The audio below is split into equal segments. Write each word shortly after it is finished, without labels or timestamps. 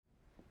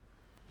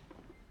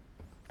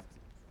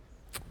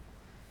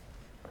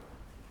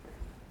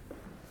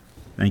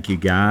Thank you,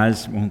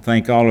 guys. I want to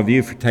thank all of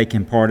you for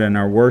taking part in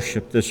our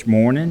worship this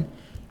morning,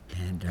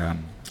 and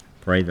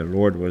pray the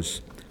Lord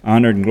was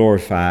honored and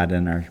glorified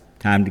in our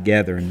time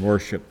together in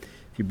worship.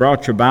 If you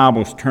brought your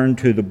Bibles, turn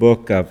to the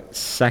book of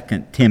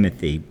 2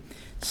 Timothy.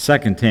 2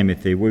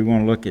 Timothy, we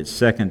want to look at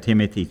 2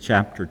 Timothy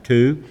chapter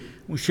 2.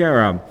 We'll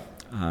share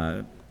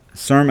a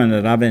sermon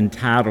that I've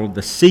entitled,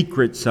 The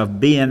Secrets of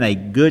Being a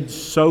Good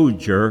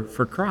Soldier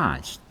for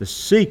Christ. The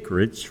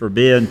secrets for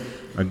being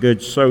a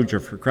good soldier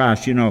for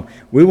Christ. You know,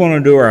 we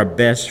want to do our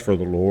best for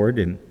the Lord,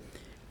 and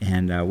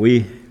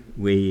we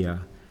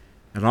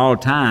at all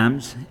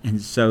times.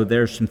 And so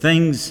there's some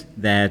things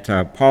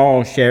that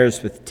Paul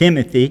shares with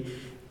Timothy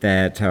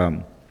that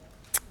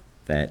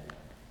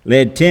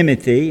led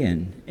Timothy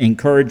and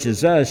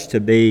encourages us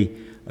to be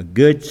a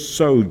good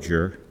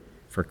soldier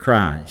for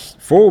Christ.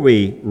 Before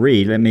we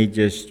read,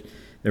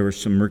 there were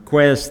some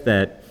requests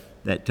that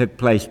took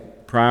place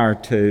prior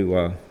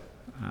to,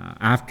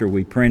 after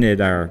we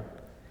printed our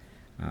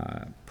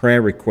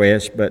prayer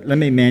request, but let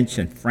me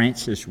mention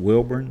Frances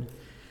Wilburn.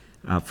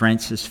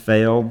 Frances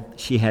fell.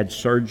 She had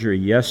surgery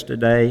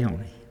yesterday,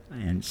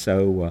 and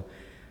so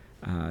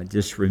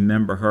just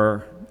remember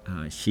her.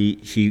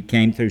 She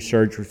came through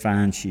surgery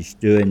fine. She's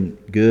doing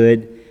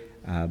good,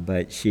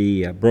 but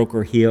she broke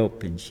her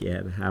hip, and she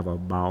had to have a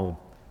ball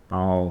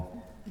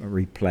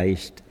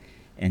replaced.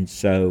 And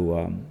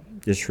so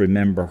just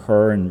remember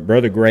her and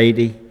Brother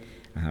Grady.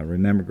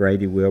 Remember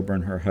Grady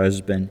Wilburn, her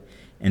husband.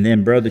 And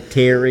then Brother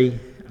Terry.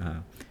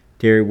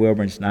 Terry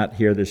Wilburn's not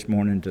here this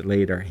morning to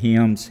lead our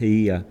hymns.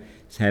 He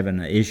is having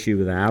an issue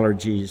with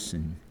allergies,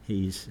 and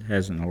he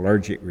has an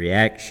allergic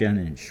reaction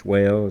and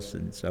swells,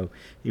 and so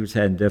he was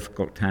having a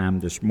difficult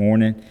time this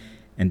morning.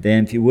 And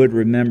then if you would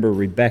remember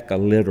Rebecca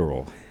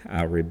Littoral.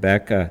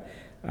 Rebecca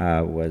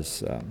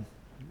was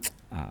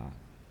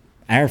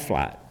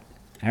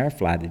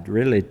air-flighted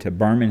really to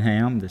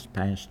Birmingham this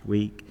past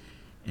week,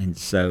 and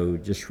so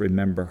just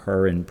remember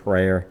her in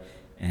prayer,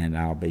 and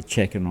I'll be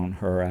checking on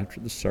her after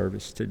the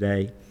service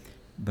today.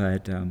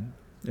 But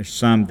there's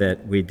some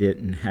that we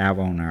didn't have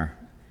on our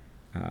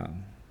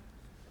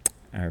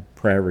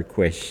prayer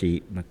request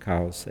sheet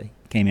because they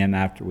came in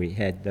after we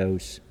had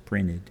those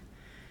printed.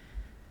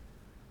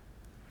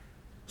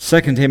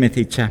 2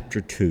 Timothy chapter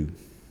 2,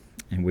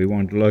 and we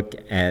want to look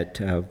at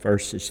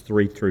verses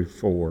 3 through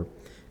 4.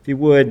 If you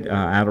would,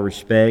 out of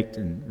respect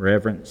and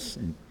reverence,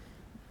 and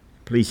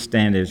please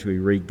stand as we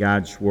read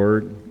God's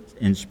Word,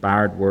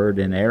 inspired Word,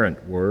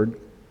 inerrant Word,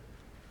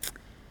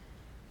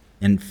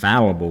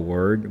 infallible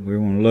Word. We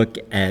want to look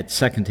at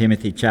 2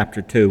 Timothy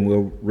chapter 2, and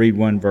we'll read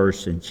one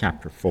verse in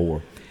chapter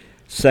 4.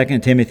 2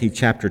 Timothy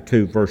chapter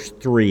 2, verse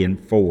 3 and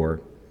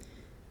 4.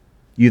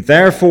 You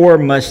therefore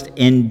must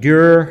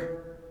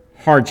endure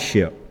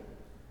hardship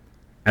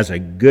as a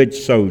good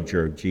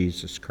soldier of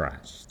Jesus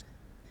Christ.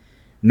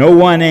 No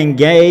one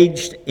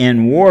engaged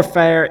in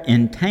warfare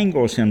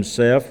entangles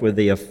himself with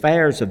the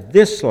affairs of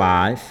this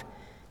life,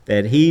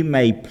 that he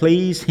may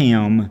please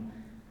him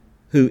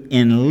who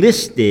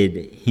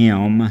enlisted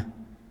him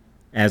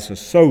as a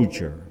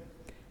soldier.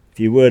 If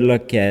you would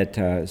look at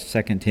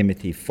 2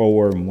 Timothy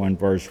 4 and one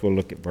verse, we'll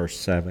look at verse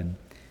 7.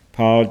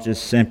 Paul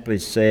just simply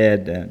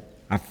said,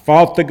 I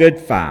fought the good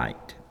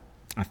fight,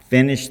 I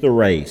finished the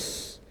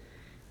race,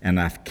 and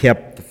I've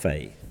kept the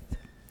faith.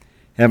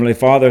 Heavenly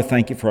Father,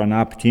 thank you for an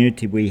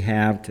opportunity we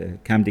have to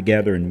come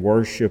together and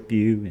worship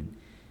you, and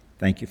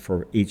thank you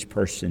for each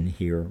person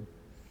here.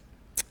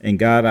 And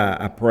God,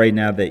 I pray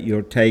now that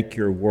you'll take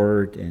your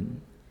word and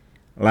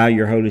allow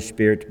your Holy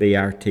Spirit to be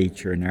our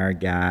teacher and our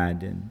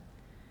guide. And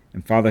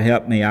Father,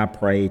 help me, I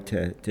pray,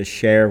 to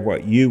share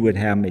what you would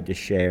have me to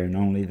share, and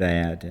only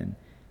that, and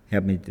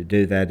help me to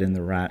do that in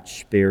the right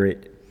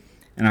spirit.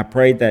 And I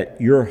pray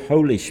that your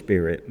Holy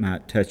Spirit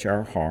might touch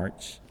our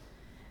hearts.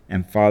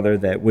 And Father,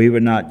 that we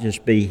would not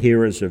just be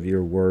hearers of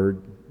your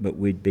word, but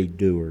we'd be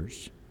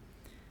doers.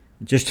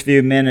 In just a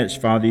few minutes,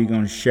 Father, you're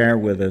going to share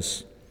with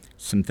us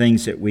some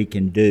things that we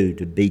can do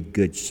to be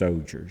good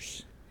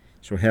soldiers.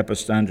 So help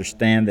us to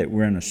understand that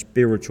we're in a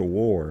spiritual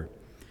war.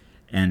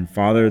 And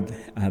Father,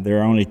 there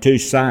are only two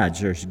sides.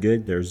 There's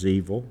good, there's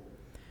evil.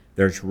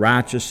 There's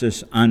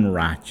righteousness,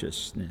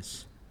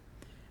 unrighteousness.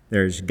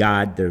 There's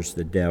God, there's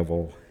the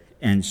devil.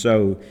 And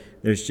so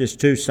there's just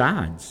two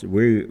sides.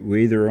 We're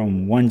either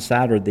on one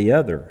side or the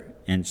other.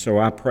 And so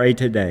I pray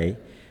today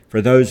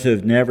for those who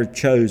have never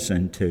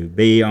chosen to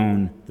be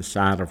on the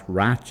side of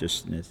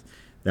righteousness,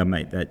 they'll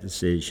make that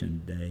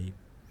decision today.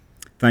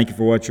 Thank you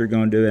for what you're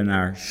going to do in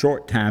our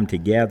short time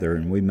together,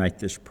 and we make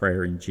this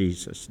prayer in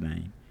Jesus'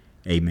 name.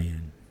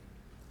 Amen.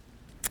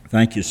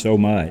 Thank you so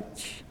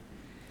much.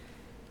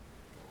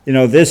 You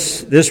know,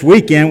 this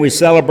weekend we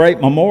celebrate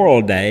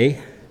Memorial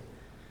Day.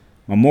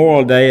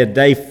 Memorial Day, a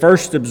day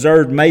first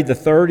observed May the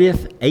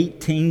 30th,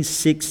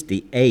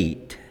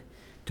 1868,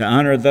 to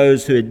honor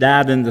those who had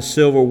died in the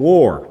Civil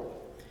War.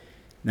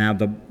 Now,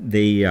 the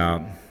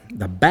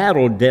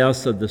battle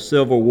deaths of the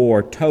Civil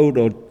War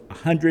totaled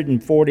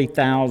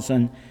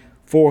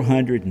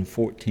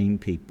 140,414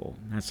 people.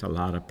 That's a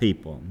lot of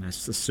people.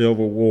 That's the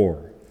Civil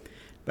War.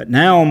 But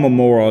now on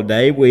Memorial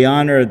Day, we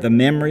honor the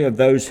memory of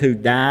those who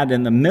died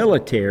in the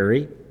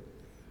military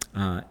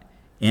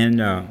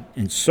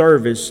in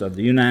service of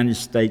the United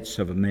States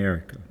of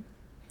America.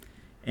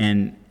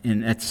 And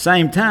at the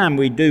same time,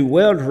 we do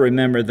well to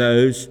remember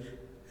those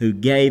who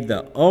gave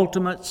the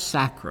ultimate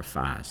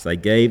sacrifice. They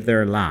gave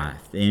their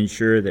life to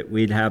ensure that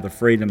we'd have the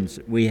freedoms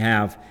that we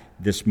have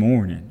this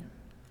morning.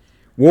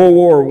 World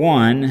War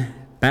I,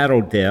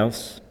 battle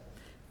deaths,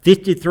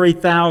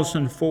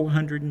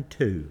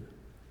 53,402.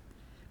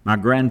 My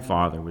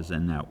grandfather was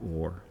in that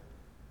war.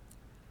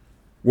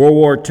 World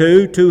War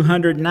II,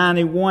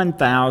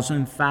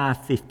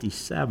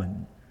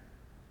 291,557.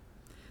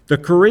 The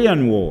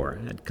Korean War,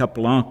 I had a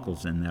couple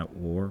uncles in that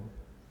war.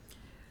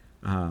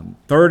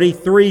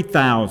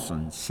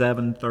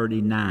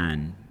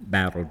 33,739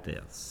 battle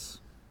deaths.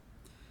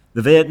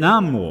 The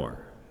Vietnam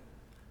War,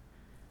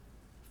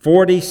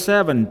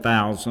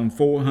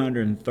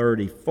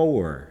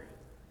 47,434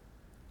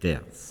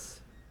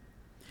 deaths.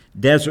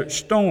 Desert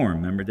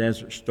Storm, remember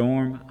Desert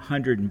Storm?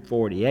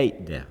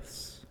 148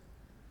 deaths.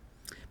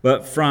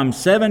 But from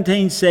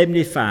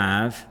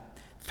 1775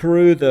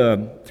 through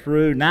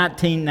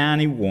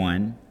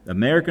 1991, the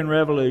American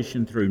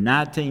Revolution through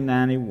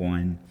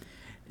 1991,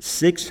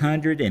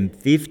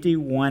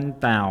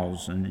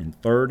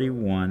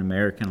 651,031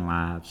 American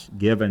lives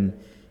given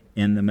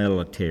in the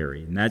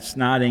military. And that's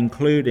not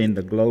including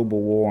the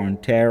global war on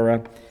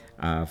terror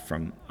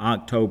from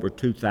October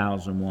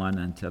 2001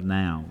 until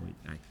now.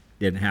 I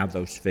didn't have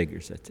those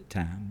figures at the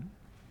time.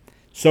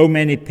 So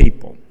many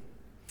people.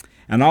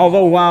 And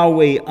although while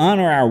we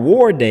honor our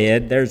war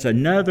dead, there's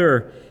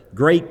another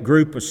great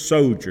group of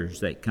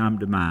soldiers that come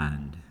to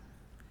mind.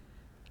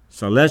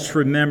 So let's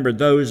remember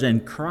those in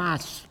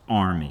Christ's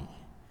army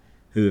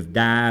who have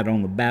died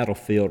on the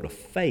battlefield of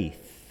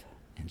faith.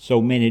 And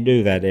so many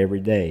do that every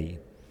day.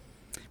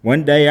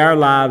 One day our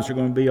lives are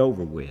going to be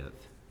over with.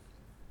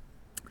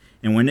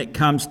 And when it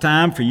comes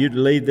time for you to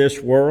leave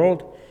this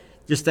world,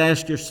 just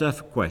ask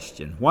yourself a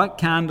question. What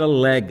kind of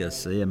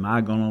legacy am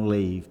I going to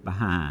leave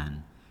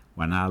behind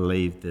when I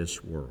leave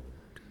this world?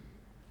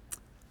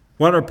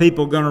 What are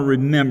people going to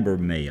remember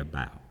me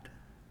about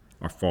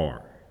or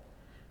for?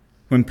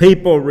 When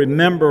people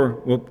remember,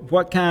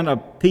 what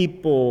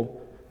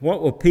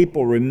will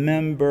people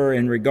remember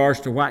in regards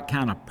to what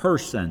kind of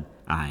person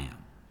I am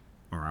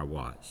or I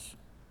was?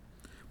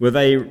 Will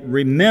they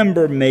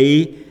remember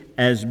me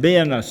as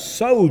being a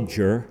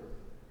soldier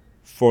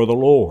for the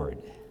Lord?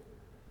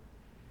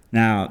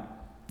 Now,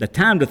 the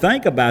time to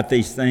think about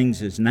these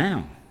things is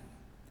now.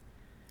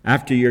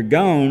 After you're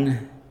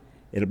gone,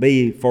 it'll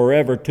be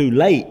forever too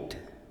late.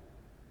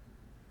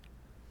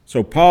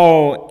 So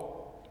Paul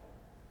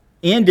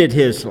ended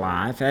his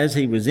life. As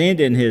he was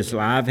ending his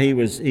life, he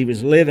was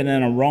living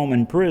in a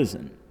Roman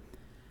prison,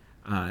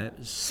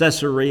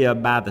 Caesarea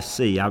by the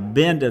sea. I've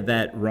been to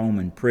that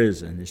Roman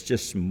prison. It's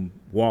just some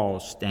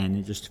walls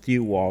standing, just a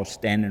few walls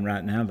standing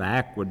right now. The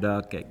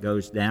aqueduct that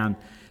goes down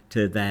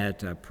to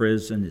that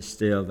prison is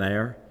still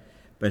there.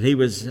 But he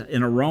was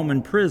in a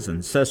Roman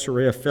prison,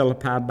 Caesarea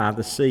Philippi by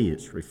the sea,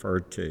 it's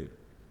referred to.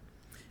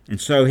 And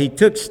so he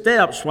took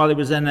steps while he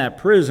was in that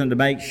prison to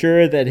make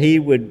sure that he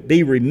would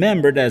be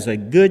remembered as a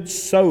good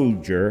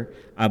soldier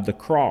of the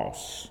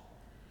cross.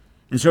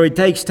 And so he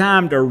takes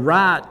time to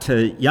write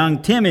to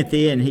young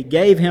Timothy, and he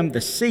gave him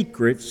the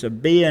secrets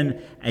of being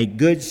a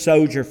good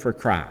soldier for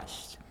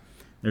Christ.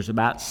 There's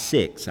about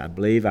 6, I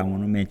believe, I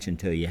want to mention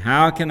to you.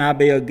 How can I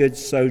be a good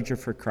soldier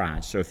for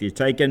Christ? So if you're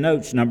taking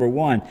notes, number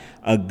 1,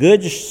 a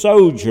good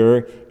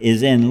soldier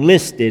is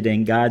enlisted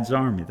in God's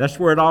army. That's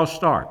where it all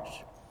starts.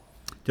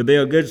 To be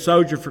a good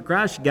soldier for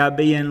Christ, you've got to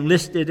be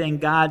enlisted in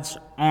God's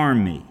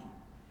army.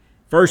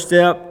 First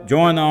step,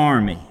 join the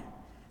army.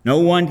 No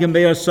one can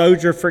be a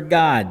soldier for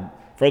God,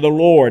 for the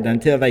Lord,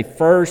 until they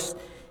first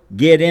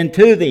get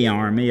into the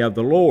army of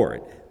the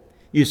Lord.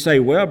 You say,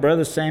 well,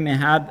 Brother Sammy,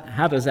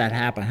 how does that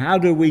happen? How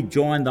do we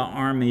join the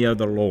army of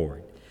the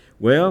Lord?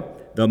 Well,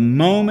 the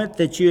moment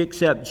that you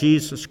accept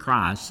Jesus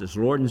Christ as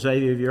Lord and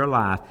Savior of your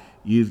life,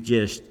 you've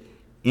just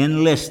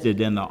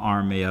enlisted in the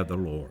army of the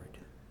Lord.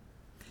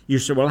 You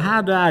say, well,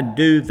 how do I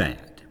do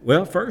that?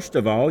 Well, first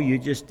of all, you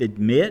just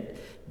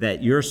admit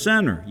that you're a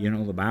sinner. You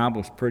know, the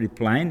Bible's pretty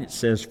plain. It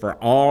says, for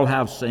all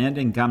have sinned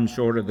and come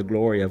short of the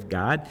glory of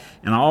God.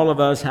 And all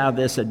of us have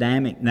this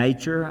Adamic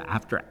nature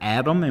after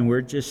Adam, and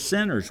we're just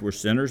sinners. We're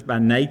sinners by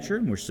nature,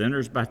 and we're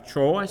sinners by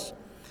choice.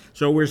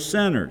 So we're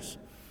sinners.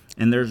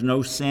 And there's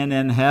no sin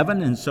in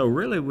heaven, and so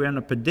really we're in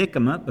a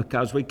predicament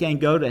because we can't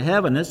go to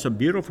heaven. It's a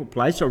beautiful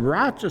place, a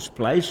righteous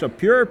place, a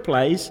pure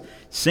place.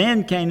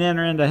 Sin can't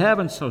enter into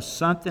heaven, so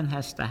something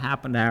has to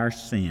happen to our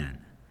sin.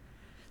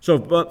 So,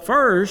 but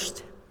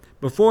first,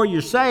 before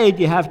you're saved,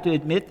 you have to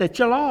admit that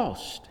you're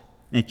lost,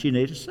 that you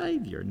need a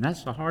Savior. And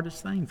that's the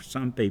hardest thing for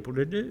some people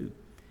to do.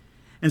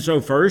 And so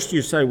first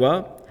you say,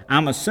 well,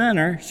 I'm a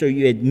sinner, so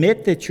you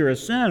admit that you're a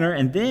sinner,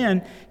 and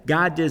then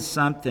God did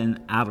something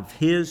out of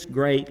His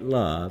great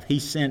love. He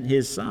sent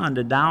His Son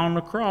to die on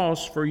the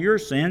cross for your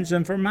sins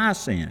and for my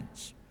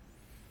sins.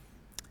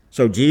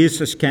 So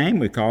Jesus came,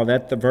 we call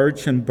that the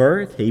virgin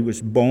birth. He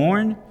was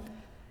born,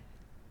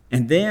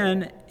 and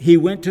then he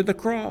went to the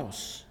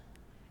cross.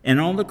 And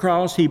on the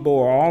cross, he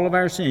bore all of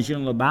our sins. You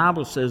know, the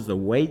Bible says the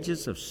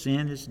wages of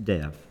sin is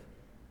death.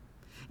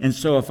 And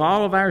so if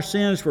all of our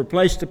sins were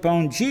placed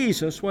upon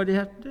Jesus, what did he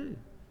have to do?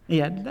 He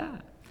had to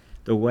die.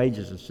 The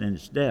wages of sin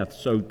is death.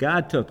 So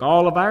God took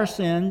all of our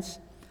sins,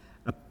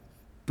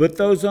 put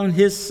those on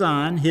his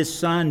Son. His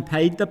Son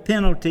paid the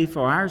penalty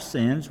for our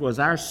sins, was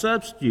our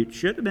substitute.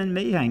 Should have been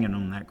me hanging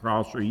on that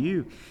cross or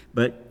you.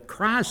 But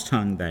Christ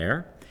hung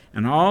there,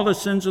 and all the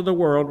sins of the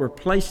world were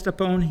placed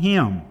upon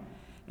him.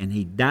 And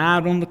he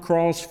died on the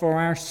cross for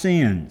our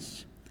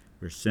sins.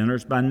 We're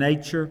sinners by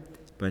nature,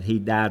 but he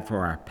died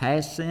for our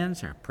past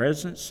sins, our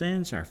present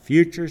sins, our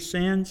future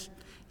sins.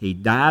 He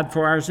died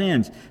for our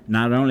sins.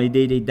 Not only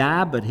did he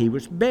die, but he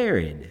was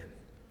buried.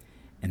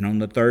 And on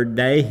the third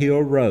day he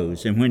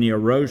arose. And when he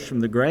arose from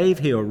the grave,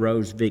 he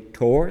arose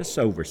victorious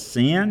over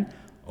sin,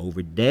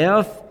 over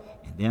death,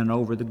 and then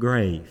over the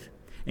grave.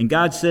 And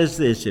God says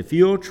this, if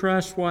you'll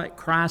trust what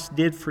Christ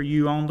did for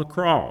you on the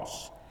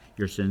cross,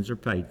 your sins are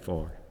paid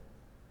for.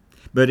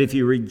 But if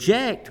you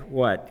reject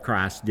what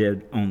Christ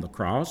did on the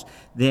cross,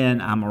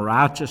 then I'm a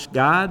righteous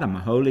God, I'm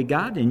a holy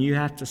God, and you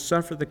have to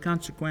suffer the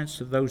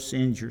consequence of those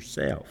sins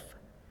yourself.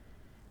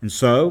 And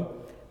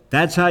so,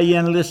 that's how you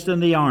enlist in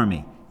the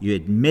army. You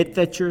admit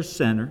that you're a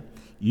sinner.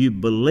 You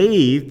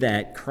believe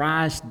that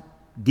Christ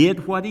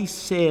did what he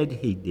said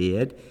he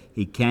did.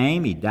 He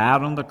came, he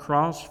died on the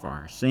cross for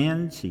our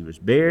sins. He was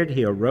buried,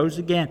 he arose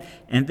again.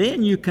 And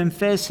then you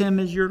confess him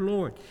as your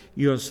Lord.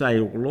 You'll say,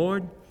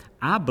 Lord,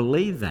 I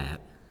believe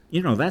that.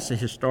 You know, that's a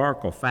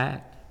historical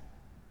fact.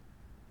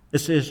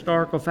 It's a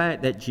historical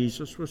fact that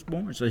Jesus was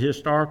born. It's a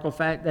historical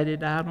fact that he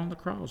died on the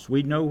cross.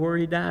 We know where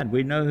he died.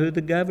 We know who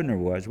the governor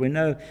was. We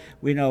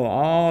know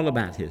all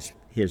about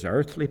his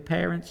earthly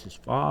parents, his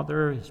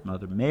father, his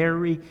mother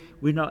Mary.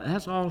 We know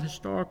that's all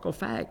historical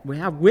fact. We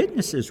have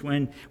witnesses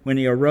when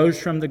he arose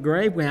from the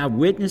grave. We have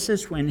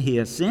witnesses when he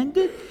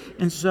ascended.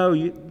 And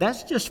so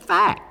that's just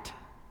fact.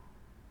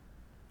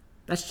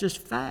 That's just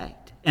fact.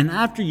 And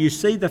after you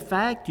see the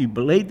fact, you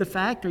believe the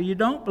fact or you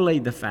don't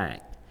believe the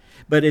fact.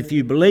 But if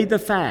you believe the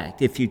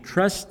fact, if you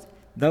trust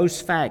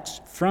those facts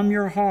from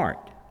your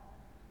heart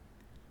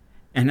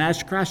and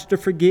ask Christ to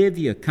forgive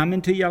you, come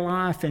into your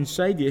life and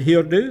save you,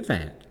 he'll do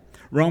that.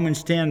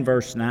 Romans 10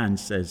 verse 9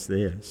 says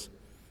this.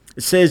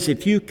 It says,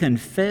 if you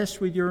confess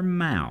with your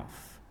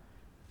mouth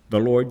the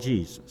Lord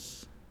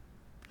Jesus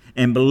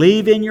and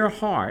believe in your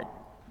heart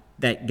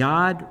that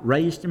God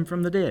raised him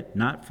from the dead,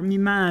 not from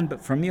your mind,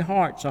 but from your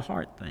heart, it's a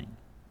heart thing,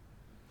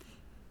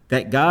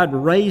 that God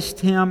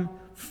raised him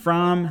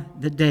from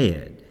the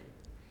dead,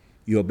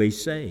 you'll be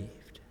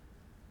saved.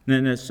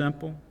 Isn't that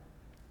simple?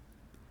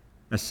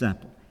 That's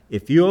simple.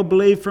 If you'll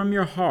believe from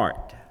your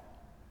heart,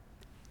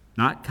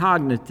 not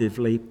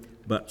cognitively,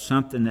 but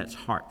something that's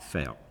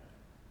heartfelt,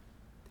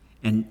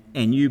 and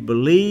you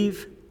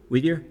believe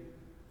with your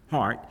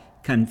heart,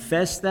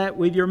 confess that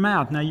with your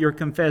mouth. Now you're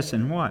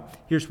confessing what?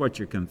 Here's what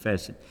you're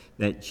confessing,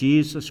 that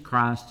Jesus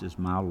Christ is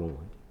my Lord.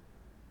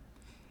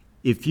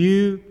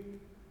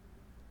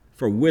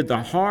 For with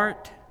the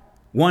heart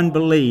one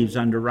believes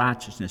unto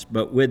righteousness,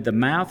 but with the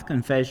mouth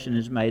confession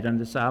is made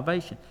unto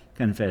salvation.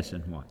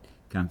 Confessing what?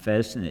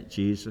 Confessing that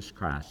Jesus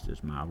Christ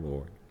is my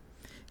Lord.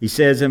 He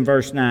says in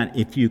verse 9,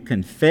 if you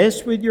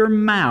confess with your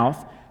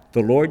mouth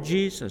the Lord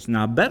Jesus.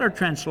 Now, a better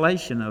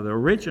translation of the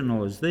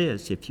original is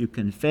this: if you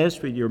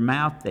confess with your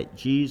mouth that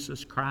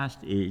Jesus Christ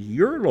is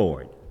your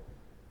Lord.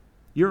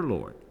 Your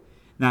Lord.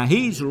 Now,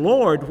 he's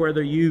Lord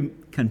whether you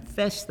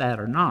confess that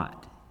or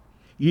not.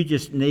 You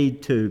just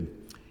need to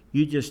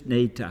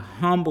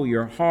humble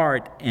your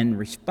heart and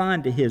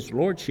respond to his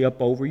lordship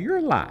over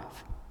your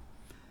life.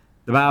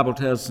 The Bible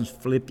tells us in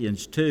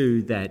Philippians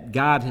 2 that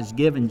God has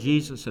given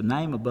Jesus a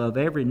name above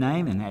every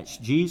name, and that's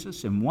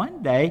Jesus. And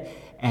one day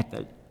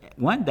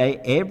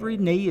every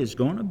knee is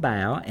going to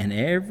bow and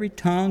every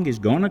tongue is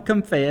going to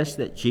confess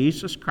that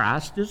Jesus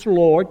Christ is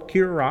Lord,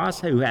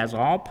 Kyrios, who has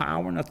all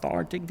power and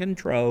authority and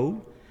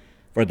control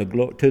to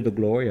the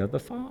glory of the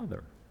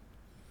Father.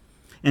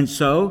 And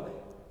so,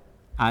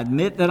 I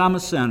admit that I'm a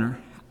sinner.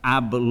 I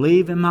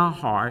believe in my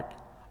heart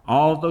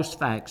all those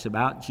facts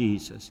about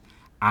Jesus.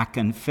 I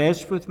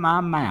confess with my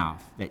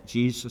mouth that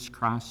Jesus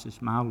Christ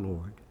is my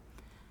Lord.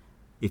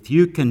 If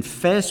you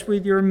confess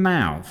with your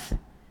mouth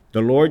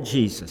the Lord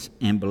Jesus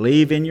and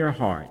believe in your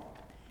heart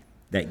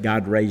that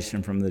God raised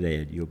him from the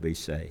dead, you'll be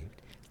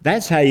saved.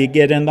 That's how you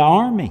get in the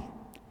army.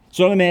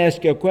 So let me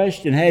ask you a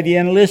question. Have you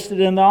enlisted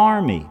in the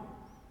army?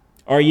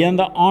 Are you in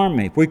the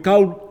army?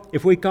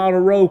 If we call a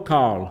roll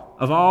call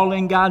of all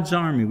in God's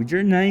army, would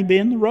your name be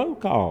in the roll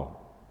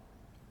call?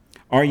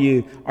 Are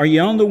you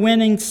on the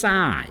winning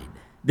side?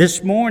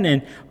 This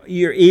morning,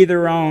 you're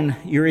either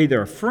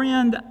a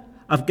friend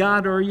of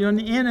God or you're an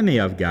enemy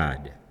of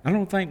God. I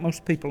don't think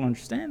most people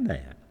understand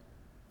that.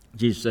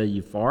 Jesus said, are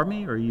you for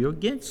me or are you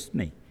against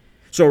me?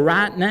 So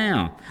right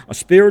now, a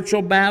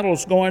spiritual battle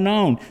is going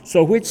on.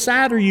 So which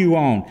side are you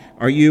on?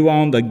 Are you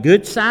on the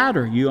good side,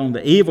 or are you on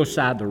the evil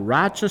side, the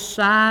righteous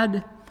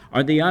side,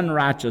 or the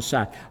unrighteous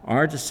side?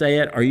 Or to say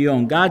it, are you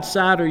on God's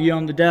side, or are you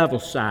on the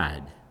devil's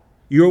side?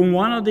 You're on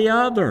one or the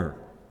other.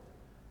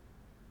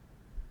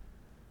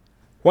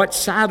 What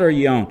side are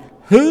you on?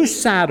 Whose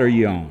side are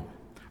you on?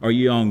 Are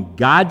you on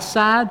God's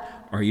side,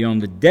 or are you on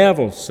the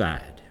devil's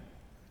side?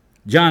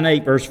 John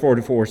 8, verse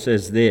 44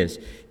 says this,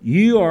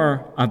 "You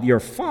are of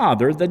your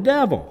father, the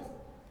devil,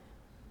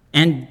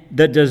 and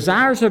the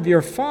desires of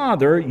your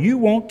father you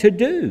want to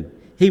do.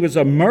 He was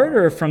a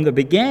murderer from the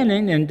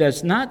beginning and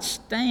does not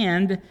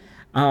stand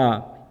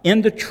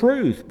in the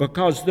truth,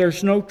 because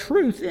there's no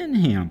truth in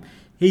him.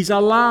 He's a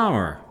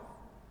liar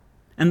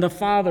and the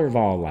father of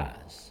all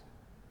lies."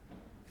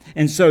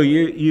 And so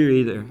you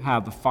either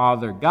have the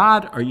father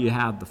God, or you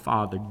have the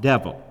father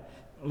devil.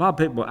 A lot of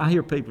people, I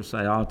hear people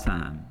say all the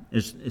time,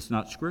 it's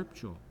not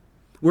scriptural.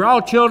 We're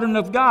all children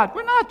of God.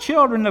 We're not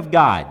children of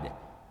God.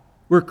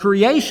 We're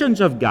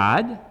creations of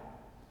God.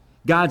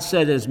 God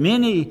said, as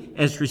many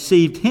as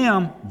received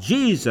him,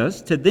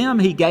 Jesus, to them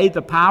he gave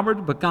the power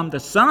to become the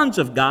sons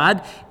of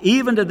God,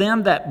 even to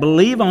them that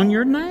believe on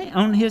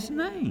his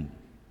name.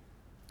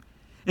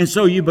 And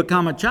so you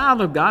become a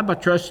child of God by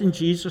trusting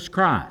Jesus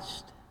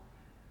Christ.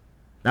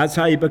 That's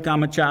how you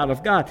become a child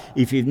of God.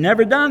 If you've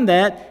never done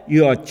that,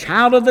 you're a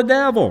child of the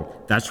devil.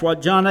 That's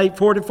what John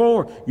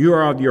 8:44. You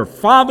are of your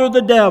father,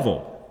 the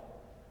devil.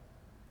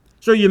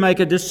 So you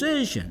make a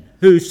decision.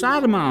 Whose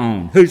side am I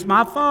on? Who's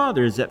my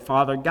father? Is it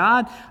Father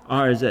God,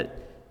 or is it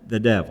the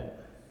devil?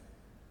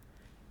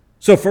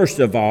 So first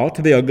of all,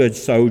 to be a good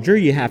soldier,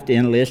 you have to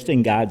enlist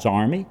in God's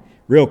army.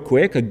 Real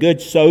quick, a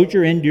good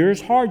soldier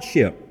endures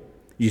hardship.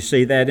 You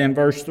see that in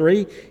verse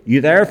 3? You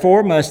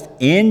therefore must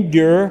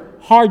endure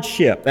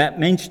hardship. That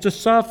means to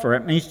suffer.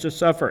 It means to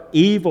suffer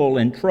evil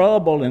and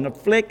trouble and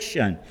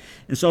affliction.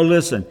 And so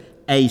listen,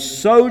 a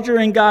soldier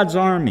in God's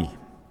army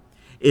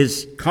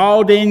is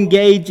called to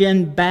engage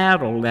in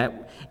battle.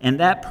 And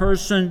that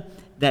person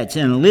that's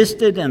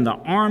enlisted in the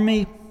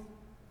army,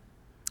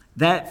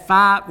 that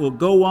fight will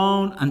go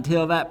on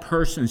until that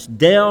person's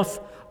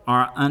death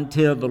or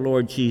until the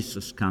Lord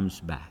Jesus comes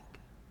back.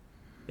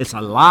 It's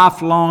a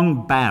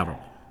lifelong battle.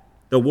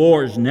 The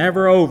war is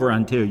never over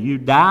until you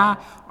die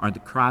or the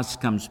Christ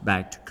comes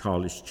back to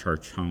call his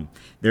church home.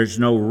 There's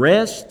no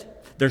rest.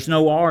 There's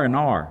no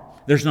R&R.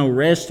 There's no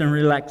rest and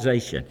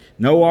relaxation.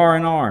 No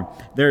R&R.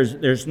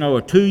 There's no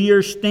a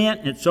 2-year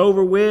stint and it's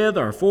over with,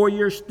 or a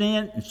 4-year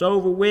stint and it's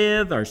over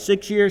with, or a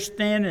 6-year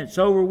stint and it's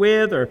over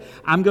with, or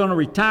I'm going to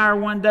retire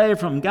one day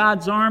from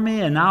God's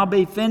army and I'll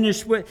be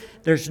finished with.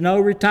 There's no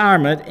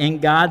retirement in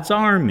God's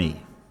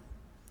army.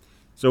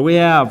 So we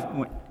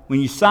have,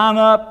 when you sign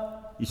up,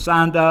 you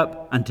signed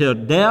up until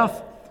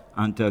death,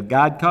 until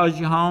God calls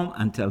you home,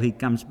 until he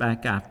comes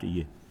back after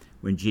you,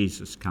 when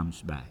Jesus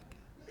comes back.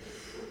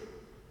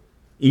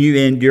 You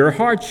endure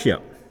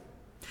hardship.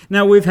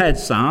 Now, we've had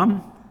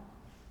some,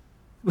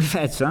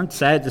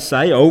 sad to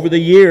say, over the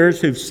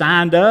years who've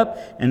signed up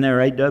and they're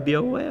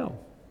AWOL.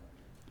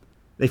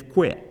 They've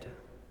quit.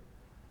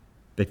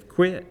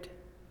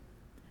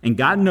 And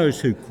God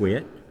knows who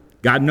quit.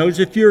 God knows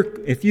if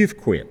you've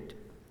quit.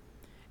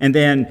 And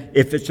then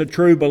if it's a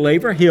true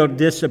believer, he'll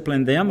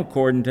discipline them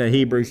according to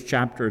Hebrews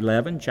chapter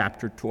 11,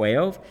 chapter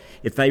 12.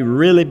 If they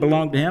really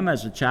belong to him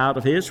as a child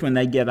of his, when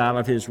they get out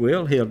of his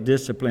will, he'll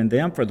discipline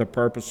them for the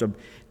purpose of,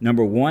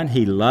 number one,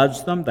 he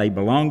loves them, they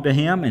belong to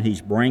him, and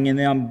he's bringing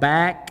them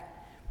back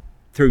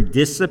through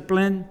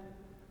discipline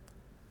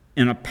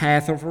in a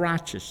path of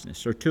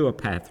righteousness, or to a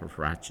path of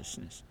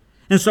righteousness.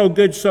 And so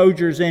good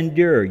soldiers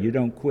endure. You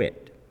don't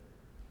quit.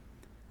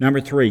 Number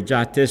 3,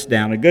 jot this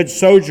down. A good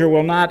soldier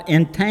will not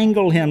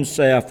entangle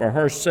himself or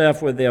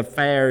herself with the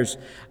affairs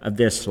of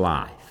this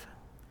life.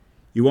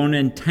 You won't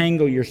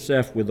entangle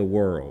yourself with the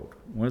world.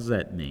 What does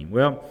that mean?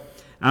 Well,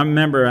 I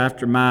remember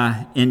after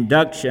my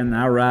induction,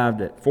 I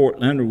arrived at Fort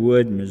Leonard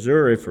Wood,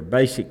 Missouri for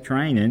basic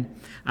training.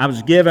 I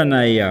was given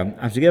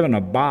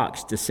a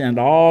box to send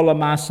all of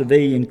my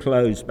civilian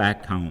clothes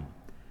back home,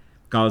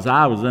 because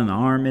I was in the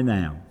Army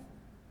now.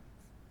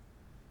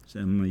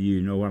 Some of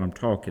you know what I'm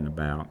talking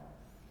about.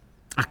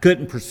 I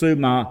couldn't pursue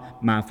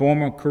my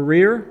former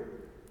career.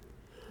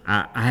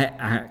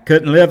 I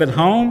couldn't live at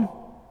home.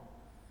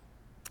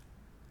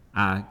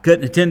 I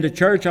couldn't attend the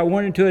church I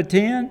wanted to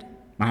attend,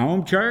 my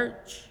home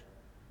church.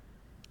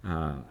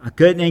 I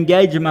couldn't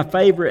engage in my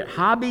favorite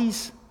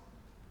hobbies.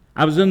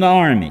 I was in the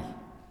Army.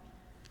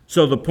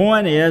 So the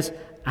point is,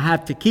 I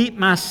have to keep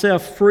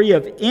myself free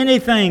of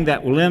anything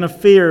that will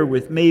interfere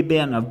with me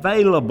being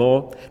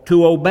available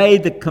to obey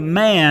the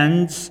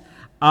commands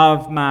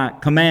of my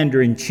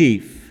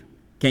commander-in-chief.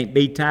 Can't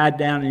be tied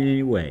down in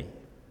any way.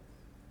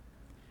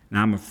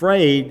 Now, I'm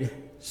afraid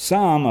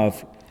some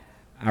of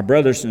our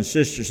brothers and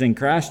sisters in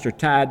Christ are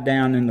tied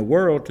down in the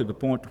world to the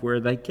point where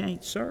they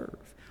can't serve,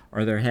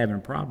 or they're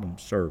having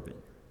problems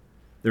serving.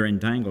 They're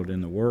entangled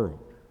in the world.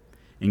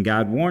 And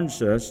God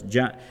warns us,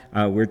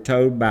 we're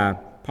told by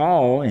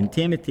Paul and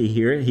Timothy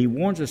here, he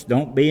warns us,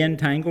 don't be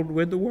entangled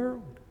with the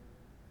world.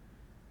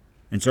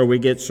 And so we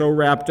get so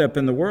wrapped up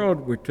in the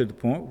world, we're to the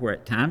point where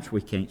at times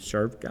we can't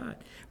serve God.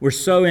 We're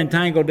so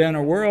entangled in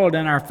our world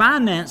and our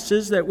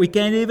finances that we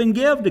can't even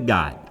give to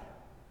God.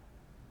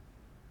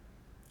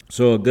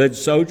 So a good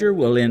soldier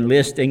will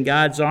enlist in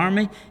God's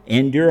army,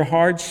 endure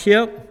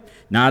hardship,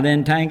 not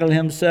entangle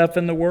himself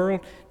in the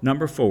world.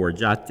 Number 4,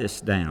 jot this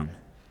down.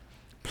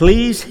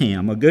 Please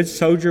him. A good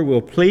soldier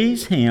will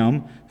please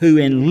him who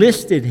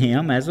enlisted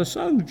him as a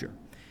soldier.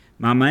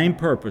 My main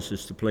purpose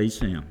is to please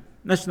him.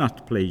 That's not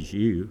to please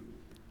you.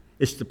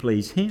 It's to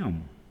please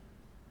him.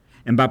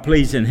 And by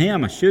pleasing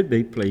him, I should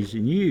be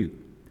pleasing you.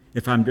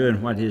 If I'm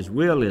doing what his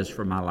will is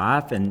for my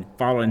life and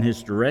following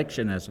his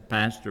direction as a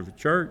pastor of a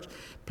church,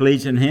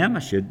 pleasing him, I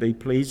should be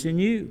pleasing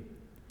you.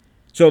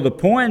 So the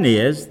point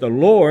is, the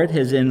Lord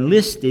has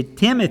enlisted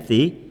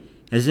Timothy,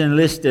 has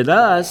enlisted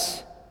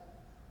us,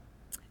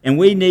 and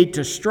we need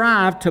to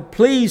strive to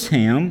please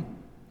him,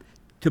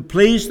 to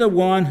please the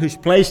one who's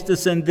placed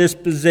us in this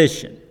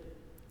position.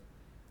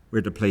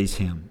 We're to please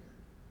him.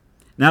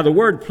 Now, the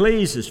word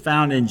please is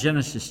found in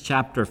Genesis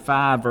chapter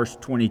 5, verse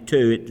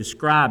 22. It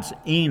describes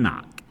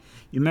Enoch.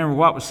 You remember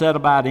what was said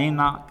about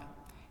Enoch?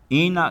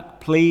 Enoch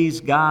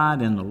pleased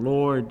God, and the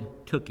Lord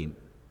took him.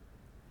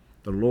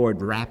 The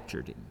Lord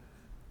raptured him.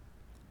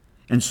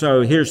 And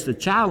so here's the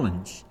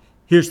challenge.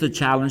 Here's the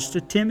challenge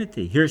to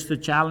Timothy. Here's the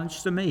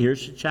challenge to me.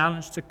 Here's the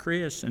challenge to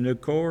Chris and to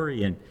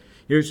Corey. And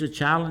here's the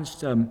challenge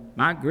to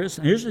Mike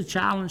Grissom. Here's the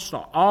challenge to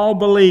all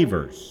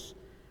believers.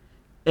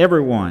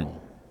 Everyone.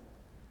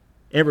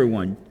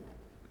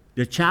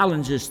 The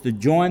challenge is to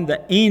join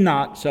the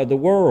Enochs of the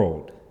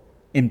world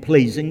in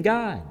pleasing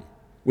God.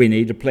 We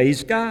need to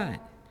please God.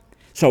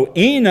 So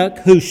Enoch,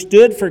 who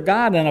stood for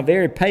God in a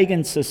very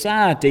pagan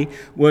society,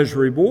 was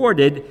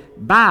rewarded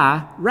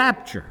by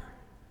rapture.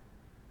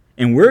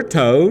 And we're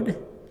told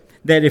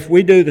that if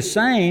we do the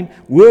same,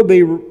 we'll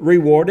be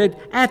rewarded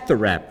at the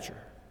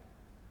rapture.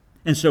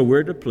 And so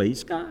we're to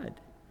please God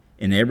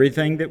in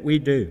everything that we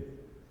do.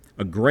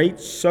 A great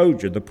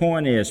soldier, the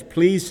point is,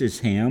 pleases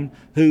him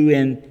who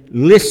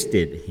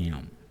enlisted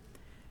him.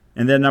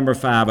 And then number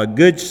 5, a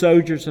good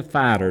soldier's a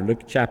fighter.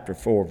 Look at chapter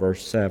 4,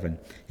 verse 7.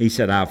 He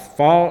said, I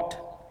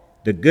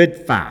fought the good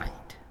fight.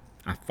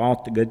 I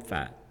fought the good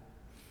fight.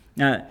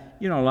 Now,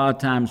 a lot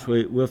of times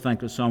we'll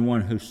think of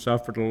someone who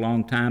suffered a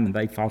long time and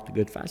they fought the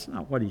good fight. That's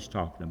not what he's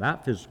talking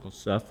about, physical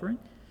suffering.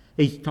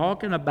 He's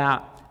talking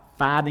about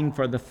fighting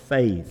for the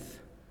faith,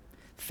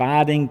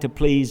 fighting to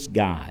please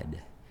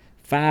God,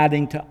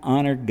 fighting to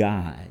honor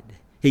God.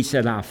 He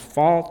said, I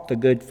fought the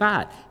good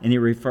fight. And he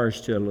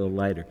refers to a little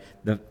later,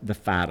 the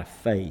fight of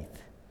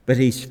faith. But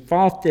he's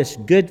fought this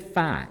good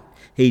fight.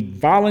 He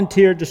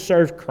volunteered to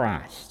serve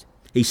Christ.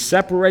 He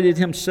separated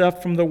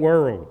himself from the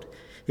world.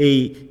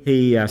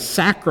 He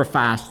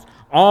sacrificed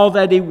all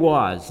that he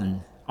was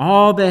and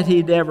all that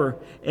he'd ever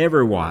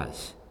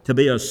was to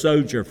be a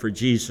soldier for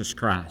Jesus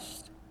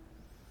Christ.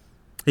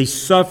 He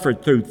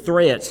suffered through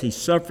threats. He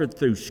suffered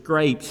through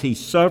scrapes. He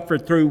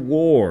suffered through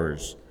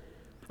wars.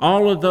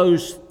 All of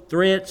those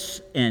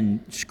threats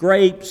and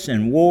scrapes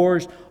and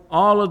wars,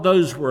 all of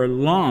those were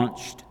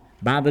launched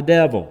by the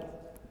devil,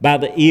 by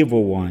the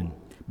evil one,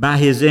 by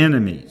his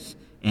enemies.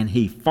 And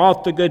he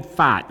fought the good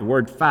fight. The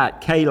word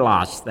fight,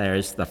 kalos, there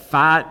is the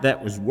fight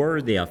that was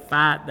worthy, a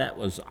fight that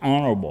was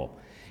honorable.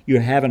 You're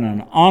having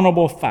an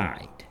honorable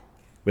fight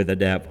with the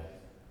devil.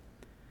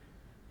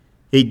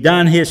 He'd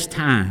done his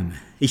time.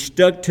 He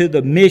stuck to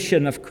the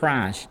mission of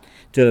Christ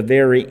to the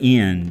very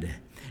end.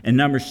 And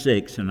number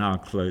 6, and I'll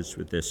close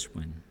with this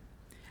one.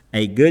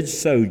 A good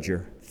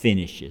soldier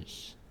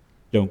finishes.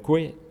 Don't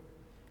quit.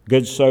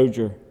 Good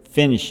soldier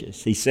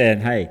finishes. He said,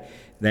 hey,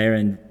 there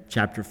in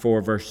chapter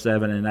 4, verse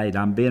 7 and 8,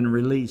 I'm being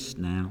released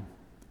now.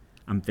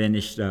 I'm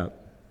finished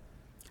up.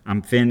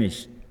 I'm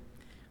finished.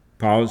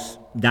 Paul's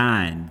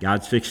dying.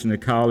 God's fixing to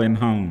call him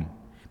home.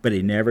 But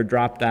he never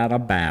dropped out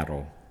of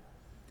battle.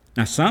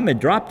 Now, some had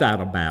dropped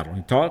out of battle.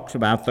 He talks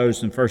about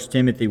those in 1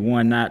 Timothy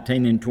 1,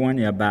 19 and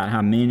 20, about how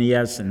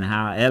Hymenaeus and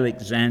how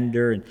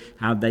Alexander and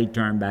how they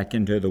turned back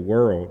into the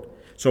world.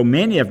 So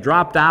many have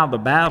dropped out of the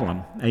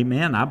battle.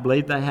 Amen. I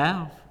believe they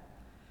have.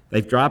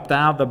 They've dropped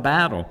out of the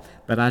battle.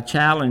 But I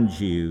challenge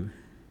you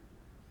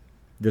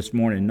this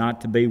morning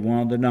not to be one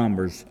of the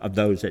numbers of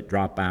those that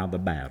drop out of the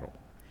battle.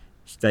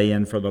 Stay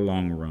in for the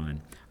long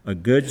run. A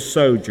good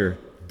soldier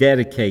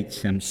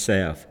dedicates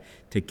himself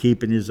to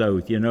keeping his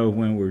oath.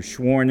 When we're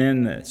sworn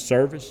in the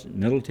service,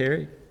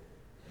 military,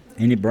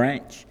 any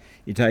branch,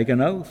 you take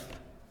an oath.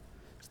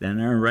 Stand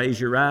there and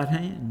raise your right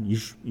hand.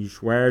 You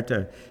swear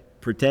to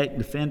protect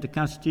and defend the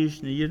Constitution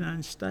of the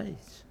United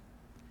States.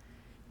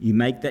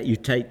 You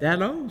take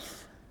that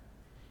oath.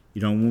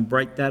 You don't want to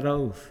break that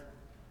oath.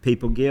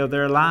 People give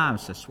their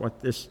lives. That's what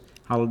this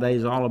holiday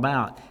is all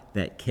about.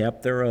 That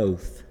kept their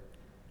oath.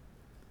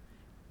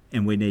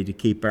 And we need to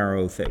keep our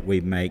oath that we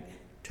make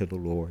to the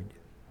Lord.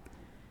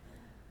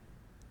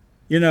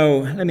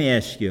 Let me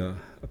ask you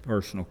a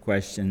personal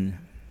question.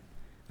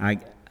 I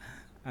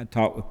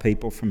talk with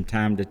people from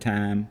time to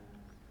time,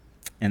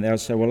 and they'll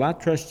say, well, I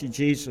trusted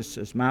Jesus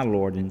as my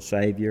Lord and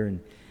Savior,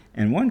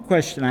 And one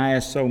question I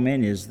ask so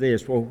many is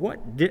this: well,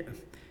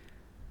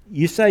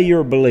 you say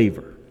you're a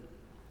believer.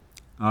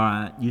 All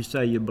right, you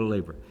say you're a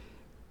believer.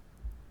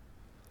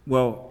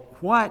 Well,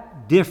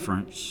 what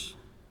difference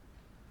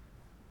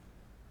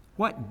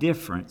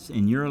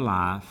in your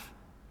life,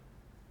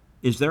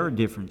 is there a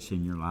difference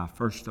in your life,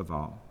 first of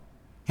all?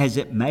 Has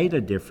it made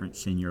a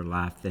difference in your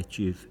life that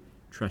you've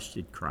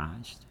trusted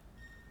Christ?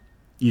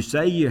 You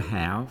say you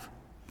have,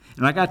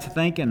 and I got to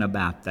thinking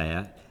about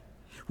that.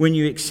 When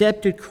you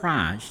accepted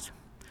Christ,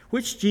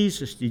 which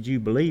Jesus did you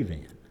believe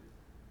in?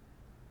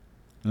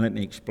 Let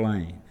me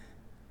explain.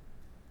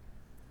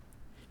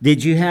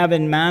 Did you have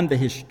in mind the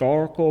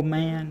historical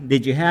man?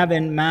 Did you have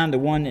in mind the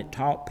one that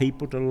taught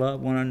people to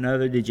love one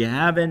another? Did you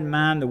have in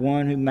mind the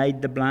one who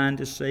made the blind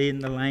to see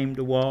and the lame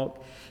to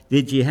walk?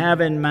 Did you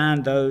have in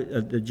mind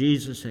the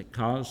Jesus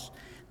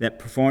that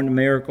performed a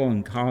miracle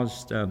and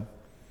caused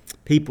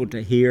people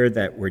to hear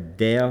that were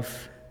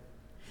deaf?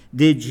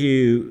 Did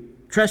you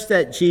trust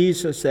that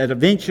Jesus that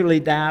eventually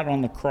died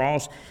on the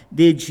cross?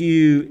 Did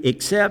you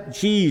accept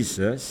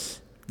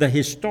Jesus, the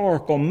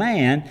historical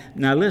man?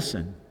 Now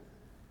listen.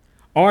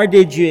 Or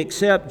did you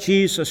accept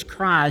Jesus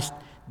Christ,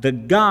 the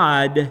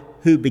God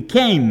who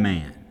became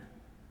man?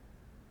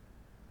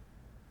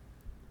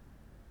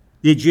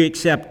 Did you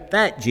accept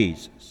that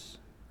Jesus?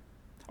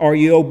 Are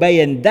you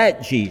obeying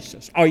that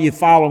Jesus? Are you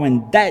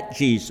following that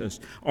Jesus?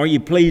 Are you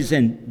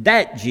pleasing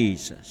that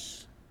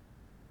Jesus?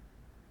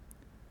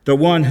 The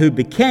one who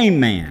became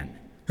man,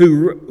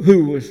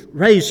 who was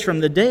raised from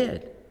the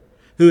dead,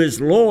 who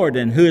is Lord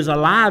and who is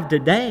alive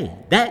today,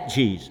 that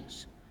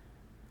Jesus.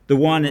 The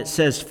one that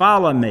says,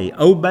 follow me,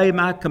 obey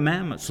my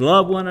commandments,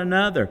 love one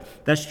another.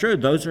 That's true,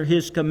 those are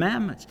his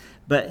commandments.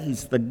 But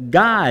he's the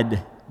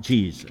God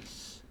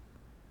Jesus.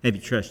 Have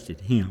you trusted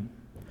him?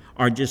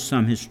 Or just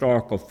some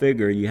historical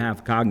figure you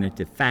have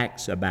cognitive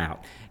facts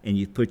about, and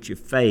you put your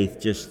faith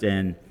just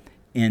in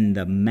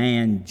the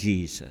man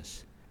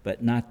Jesus,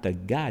 but not the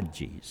God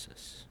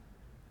Jesus?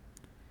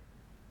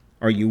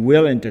 Are you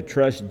willing to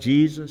trust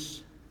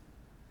Jesus,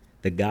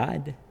 the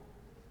God?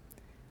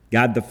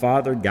 God the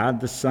Father,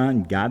 God the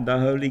Son, God the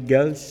Holy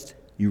Ghost?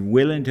 You're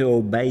willing to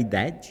obey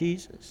that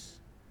Jesus?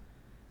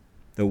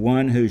 The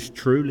one who's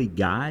truly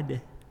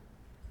God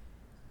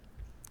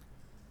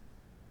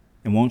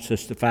and wants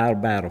us to fight a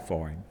battle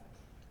for him.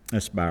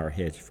 Let's bow our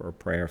heads for a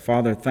prayer.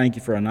 Father, thank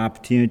you for an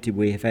opportunity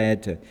we have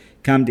had to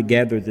come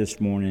together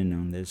this morning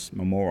on this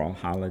memorial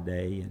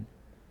holiday.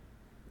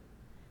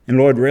 And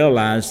Lord,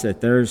 realize that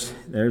there's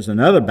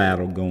another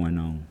battle going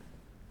on.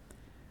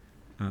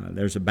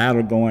 There's a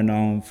battle going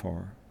on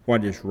for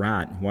what is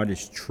right and what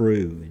is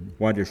true and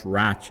what is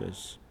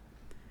righteous.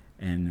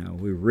 And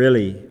we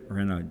really are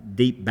in a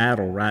deep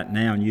battle right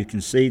now, and you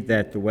can see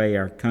that the way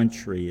our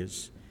country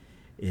is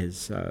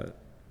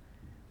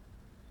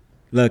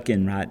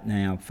looking right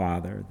now,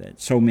 Father,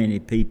 that so many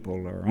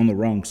people are on the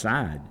wrong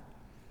side.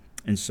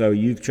 And so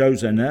you've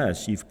chosen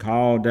us, you've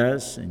called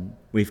us, and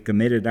we've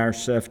committed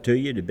ourselves to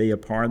you to be a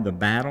part of the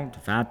battle, to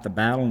fight the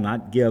battle,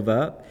 not give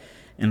up,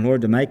 and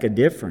Lord, to make a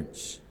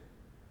difference.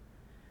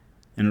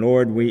 And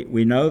Lord,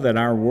 we know that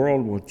our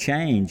world will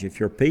change if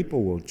your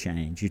people will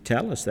change. You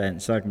tell us that in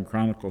 2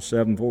 Chronicles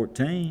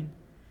 7:14.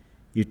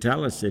 You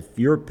tell us if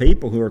your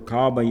people who are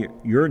called by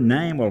your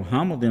name will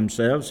humble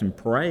themselves and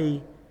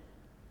pray,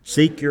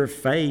 seek your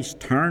face,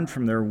 turn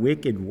from their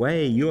wicked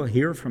way, you'll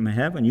hear from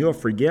heaven, you'll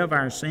forgive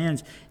our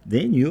sins,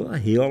 then you'll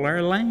heal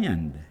our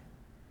land.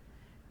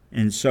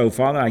 And so,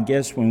 Father, I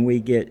guess when we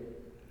get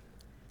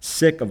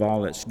sick of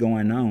all that's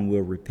going on,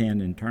 we'll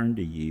repent and turn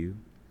to you.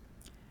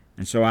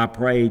 And so I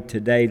pray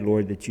today,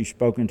 Lord, that you've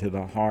spoken to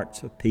the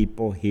hearts of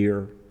people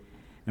here.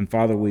 And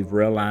Father, we've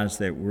realized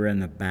that we're in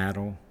the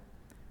battle,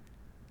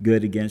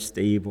 good against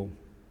evil.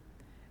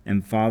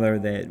 And Father,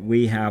 that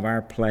we have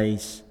our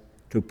place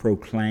to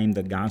proclaim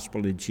the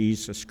gospel of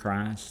Jesus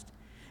Christ.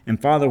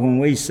 And Father, when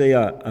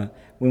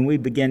we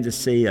begin to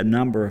see a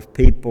number of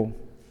people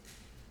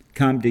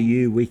come to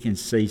you, we can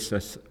see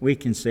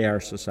our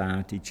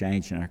society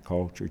change and our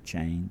culture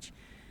change.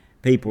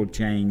 People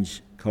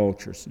change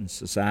cultures and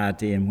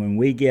society, and when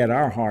we get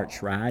our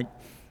hearts right,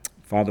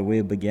 Father,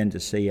 we'll begin to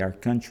see our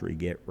country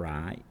get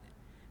right.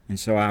 And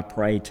so I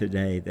pray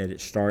today that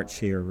it starts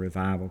here,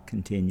 revival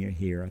continue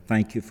here. I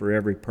thank you for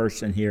every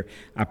person here.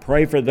 I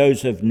pray for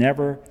those who have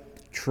never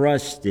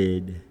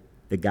trusted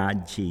the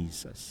God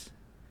Jesus.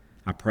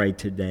 I pray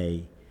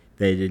today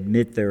they'd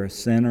admit they're a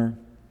sinner,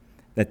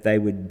 that they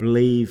would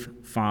believe,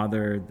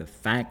 Father, the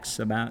facts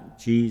about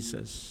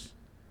Jesus,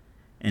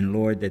 and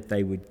Lord, that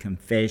they would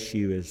confess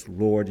you as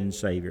Lord and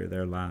Savior of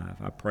their life.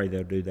 I pray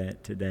they'll do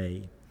that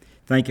today.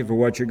 Thank you for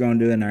what you're going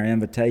to do in our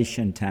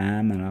invitation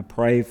time, and I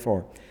pray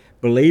for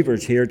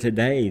believers here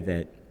today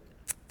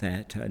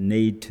that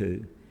need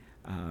to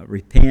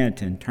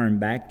repent and turn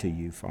back to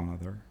you,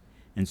 Father,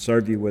 and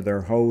serve you with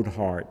their whole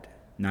heart,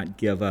 not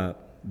give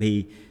up,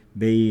 be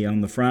on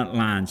the front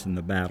lines in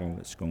the battle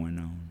that's going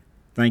on.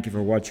 Thank you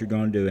for what you're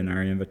going to do in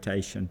our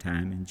invitation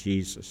time. In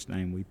Jesus'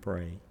 name we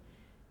pray.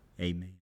 Amen.